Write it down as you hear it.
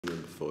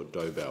for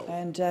Dobell.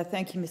 And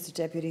thank you, Mr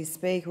Deputy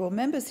Speaker. Well,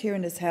 members here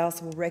in this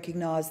House will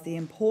recognise the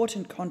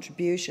important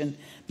contribution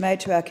made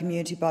to our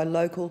community by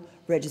local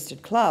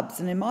registered clubs.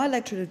 And in my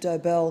electorate of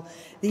Dobell,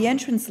 the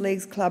Entrance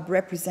Leagues Club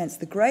represents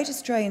the great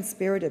Australian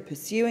spirit of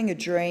pursuing a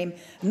dream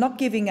and not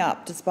giving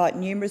up despite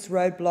numerous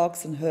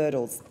roadblocks and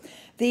hurdles.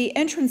 The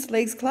Entrance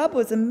Leagues Club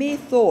was a mere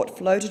thought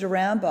floated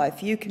around by a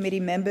few committee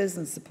members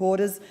and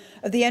supporters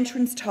of the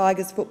Entrance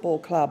Tigers Football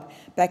Club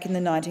back in the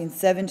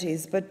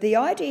 1970s, but the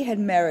idea had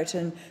merit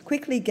and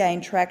quickly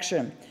gained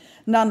traction.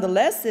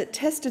 Nonetheless, it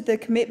tested the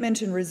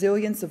commitment and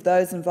resilience of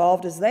those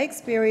involved as they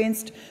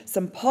experienced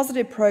some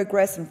positive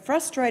progress and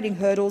frustrating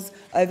hurdles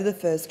over the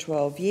first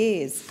 12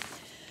 years.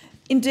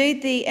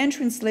 Indeed, the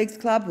Entrance Leagues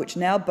Club, which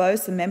now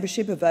boasts a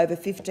membership of over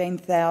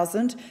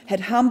 15,000, had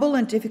humble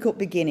and difficult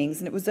beginnings,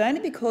 and it was only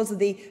because of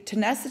the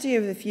tenacity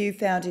of a few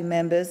founding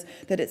members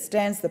that it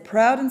stands the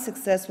proud and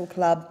successful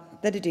club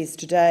that it is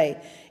today.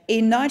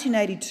 In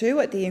 1982,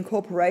 at the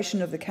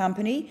incorporation of the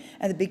company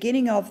and the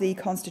beginning of the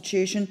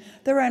constitution,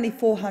 there were only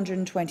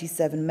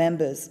 427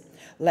 members.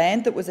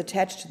 Land that was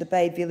attached to the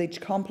Bay Village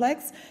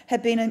complex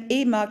had been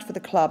earmarked for the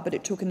club, but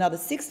it took another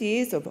 6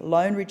 years of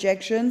loan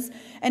rejections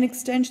and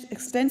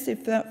extensive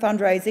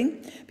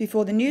fundraising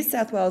before the New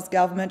South Wales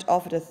government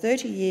offered a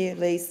 30-year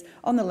lease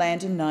on the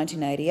land in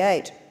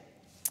 1988.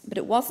 But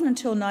it wasn't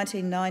until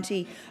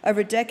 1990,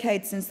 over a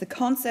decade since the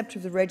concept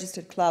of the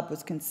registered club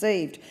was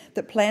conceived,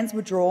 that plans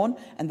were drawn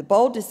and the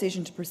bold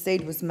decision to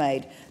proceed was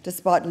made,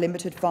 despite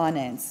limited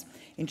finance.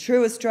 In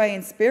true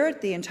Australian spirit,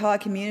 the entire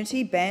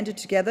community banded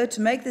together to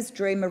make this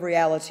dream a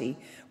reality.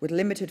 With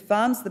limited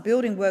funds, the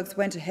building works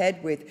went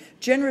ahead with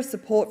generous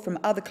support from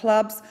other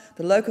clubs,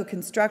 the local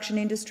construction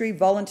industry,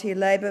 volunteer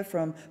labour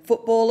from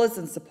footballers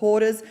and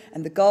supporters,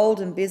 and the Gold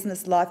and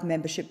Business Life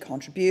membership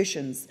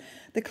contributions.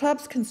 The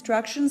club's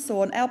construction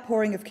saw an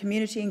outpouring of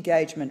community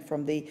engagement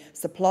from the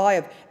supply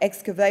of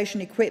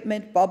excavation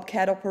equipment,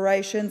 bobcat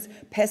operations,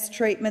 pest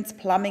treatments,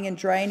 plumbing and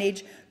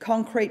drainage,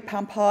 concrete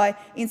pump high,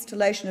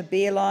 installation of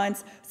beer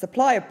lines,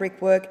 supply of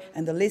brickwork,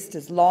 and the list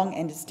is long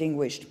and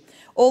distinguished.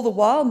 All the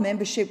while,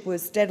 membership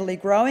was steadily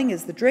growing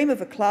as the dream of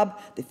a club,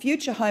 the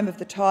future home of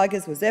the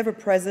Tigers, was ever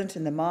present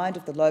in the mind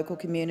of the local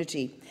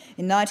community.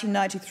 In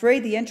 1993,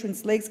 the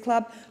Entrance Leagues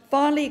Club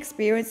finally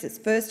experienced its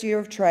first year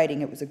of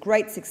trading. It was a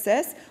great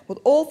success, with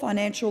all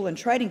financial and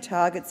trading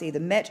targets either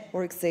met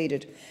or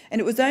exceeded. And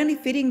it was only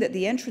fitting that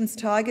the Entrance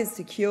Tigers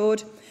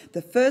secured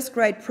the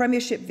first-grade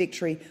premiership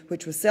victory,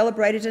 which was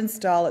celebrated in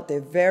style at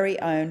their very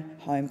own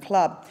home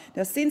club.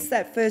 Now, since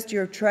that first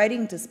year of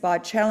trading,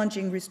 despite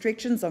challenging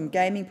restrictions on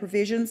gaming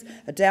provisions,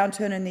 a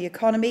downturn in the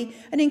economy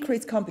and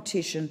increased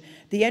competition,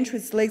 the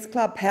Entrance Leagues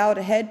Club powered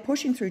ahead,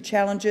 pushing through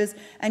challenges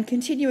and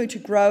continuing to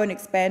grow and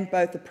expand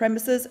both the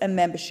premises and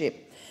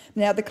membership.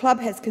 Now, the club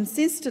has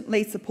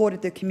consistently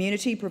supported the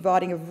community,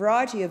 providing a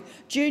variety of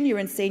junior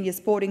and senior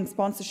sporting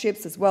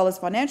sponsorships as well as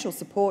financial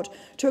support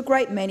to a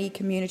great many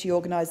community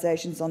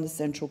organisations on the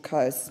Central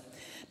Coast.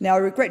 Now, I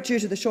regret, due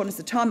to the shortness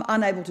of time,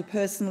 unable to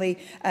personally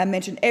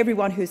mention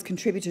everyone who has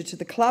contributed to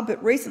the club,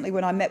 but recently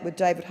when I met with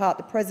David Hart,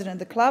 the president of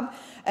the club,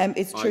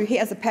 it's true he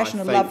has a passion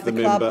and love for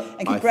the club,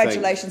 and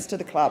congratulations to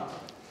the club.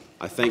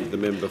 I thank the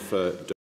member for